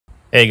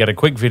Hey, got a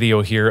quick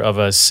video here of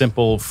a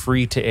simple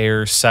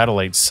free-to-air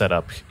satellite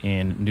setup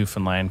in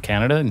Newfoundland,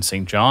 Canada, in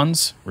St.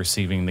 John's,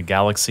 receiving the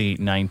Galaxy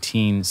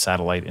 19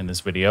 satellite in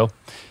this video.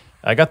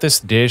 I got this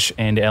dish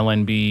and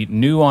LNB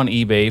new on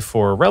eBay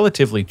for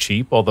relatively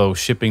cheap, although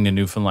shipping to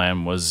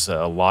Newfoundland was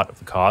a lot of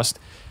the cost.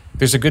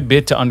 There's a good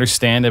bit to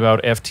understand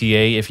about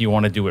FTA if you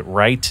want to do it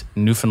right.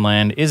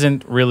 Newfoundland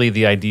isn't really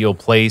the ideal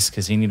place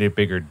because you need a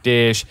bigger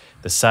dish.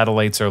 The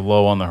satellites are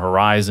low on the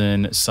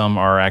horizon. Some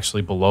are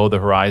actually below the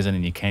horizon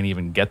and you can't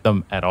even get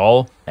them at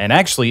all. And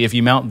actually, if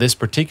you mount this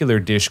particular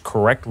dish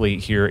correctly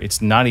here,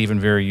 it's not even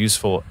very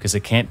useful because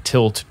it can't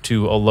tilt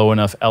to a low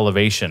enough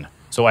elevation.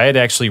 So I had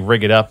to actually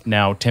rig it up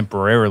now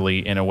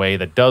temporarily in a way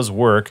that does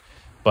work,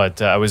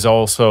 but I was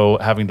also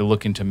having to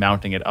look into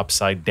mounting it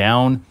upside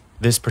down.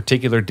 This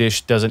particular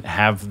dish doesn't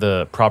have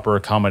the proper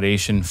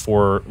accommodation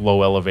for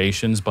low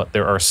elevations, but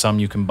there are some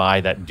you can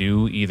buy that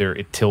do. Either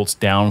it tilts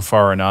down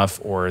far enough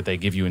or they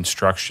give you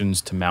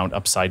instructions to mount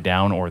upside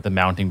down, or the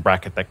mounting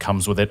bracket that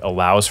comes with it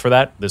allows for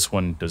that. This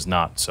one does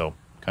not, so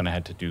kind of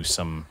had to do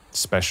some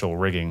special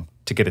rigging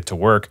to get it to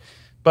work,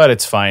 but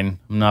it's fine.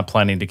 I'm not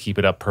planning to keep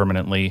it up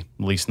permanently,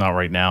 at least not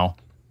right now.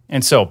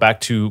 And so back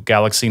to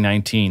Galaxy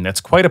 19. That's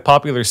quite a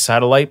popular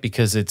satellite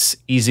because it's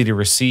easy to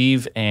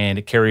receive and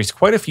it carries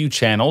quite a few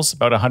channels,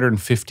 about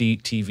 150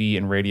 TV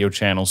and radio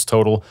channels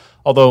total,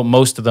 although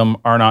most of them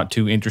are not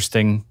too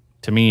interesting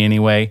to me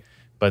anyway,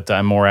 but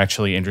I'm more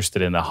actually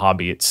interested in the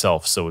hobby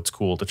itself, so it's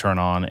cool to turn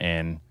on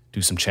and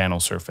do some channel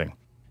surfing.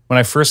 When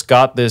I first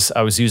got this,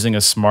 I was using a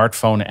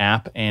smartphone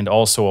app and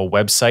also a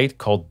website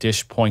called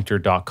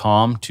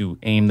dishpointer.com to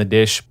aim the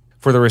dish.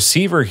 For the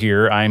receiver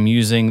here, I'm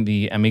using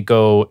the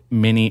Amiko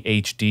Mini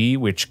HD,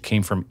 which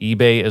came from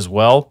eBay as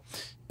well.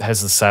 It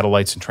has the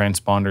satellites and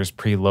transponders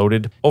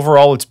preloaded.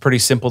 Overall, it's pretty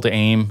simple to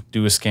aim,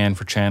 do a scan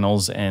for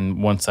channels,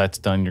 and once that's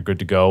done, you're good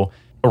to go.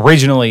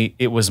 Originally,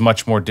 it was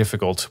much more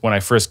difficult. When I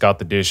first got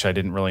the dish, I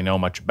didn't really know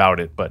much about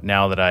it, but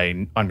now that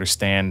I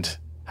understand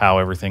how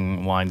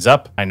everything lines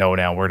up, I know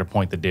now where to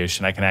point the dish,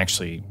 and I can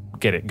actually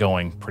get it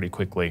going pretty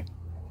quickly.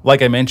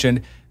 Like I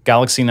mentioned,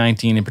 Galaxy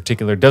 19 in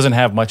particular doesn't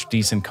have much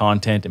decent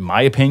content in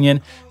my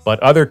opinion, but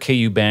other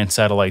Ku-band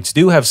satellites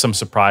do have some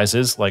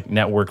surprises like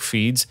network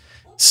feeds.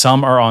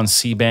 Some are on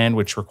C-band,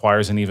 which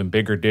requires an even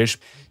bigger dish.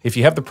 If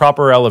you have the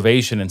proper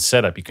elevation and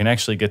setup, you can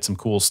actually get some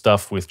cool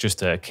stuff with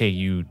just a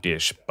Ku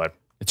dish, but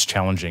it's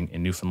challenging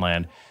in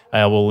Newfoundland.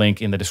 I will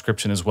link in the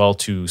description as well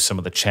to some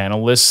of the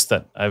channel lists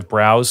that I've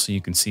browsed so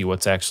you can see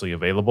what's actually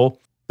available.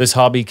 This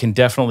hobby can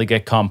definitely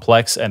get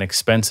complex and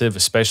expensive,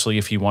 especially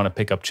if you want to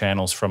pick up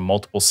channels from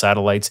multiple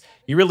satellites.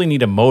 You really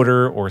need a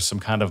motor or some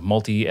kind of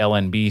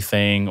multi-LNB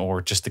thing,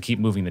 or just to keep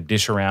moving the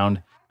dish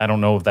around. I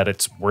don't know that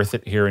it's worth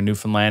it here in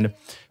Newfoundland.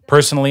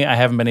 Personally, I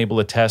haven't been able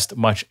to test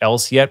much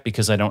else yet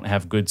because I don't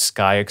have good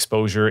sky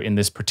exposure in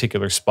this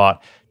particular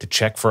spot to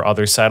check for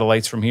other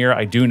satellites from here.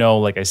 I do know,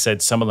 like I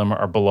said, some of them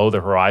are below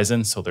the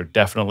horizon, so they're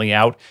definitely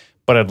out.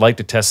 But I'd like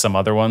to test some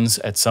other ones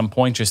at some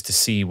point just to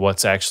see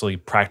what's actually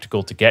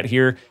practical to get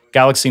here.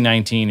 Galaxy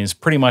 19 is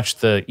pretty much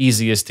the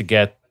easiest to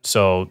get,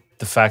 so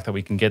the fact that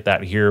we can get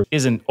that here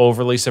isn't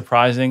overly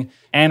surprising.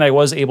 And I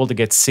was able to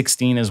get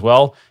 16 as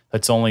well.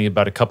 That's only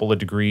about a couple of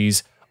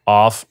degrees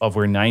off of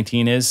where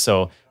 19 is,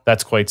 so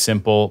that's quite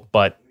simple,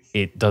 but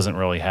it doesn't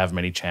really have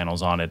many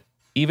channels on it.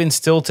 Even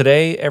still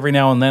today, every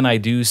now and then I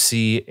do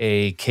see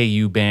a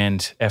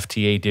Ku-band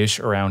FTA dish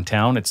around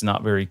town. It's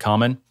not very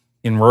common.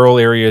 In rural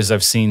areas,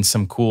 I've seen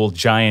some cool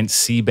giant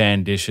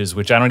C-band dishes,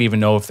 which I don't even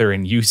know if they're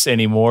in use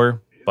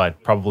anymore,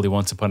 but probably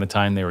once upon a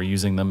time they were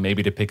using them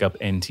maybe to pick up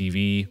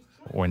NTV,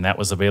 or when that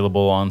was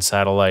available on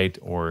satellite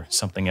or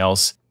something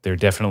else. They're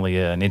definitely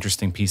an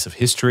interesting piece of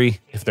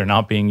history if they're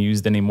not being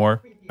used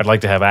anymore. I'd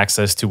like to have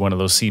access to one of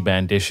those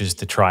C-band dishes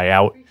to try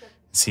out,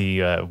 see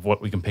what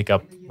we can pick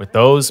up with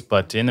those.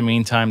 But in the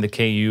meantime, the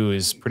Ku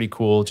is pretty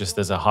cool just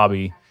as a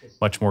hobby,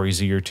 much more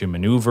easier to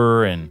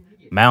maneuver and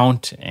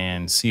mount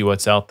and see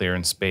what's out there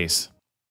in space.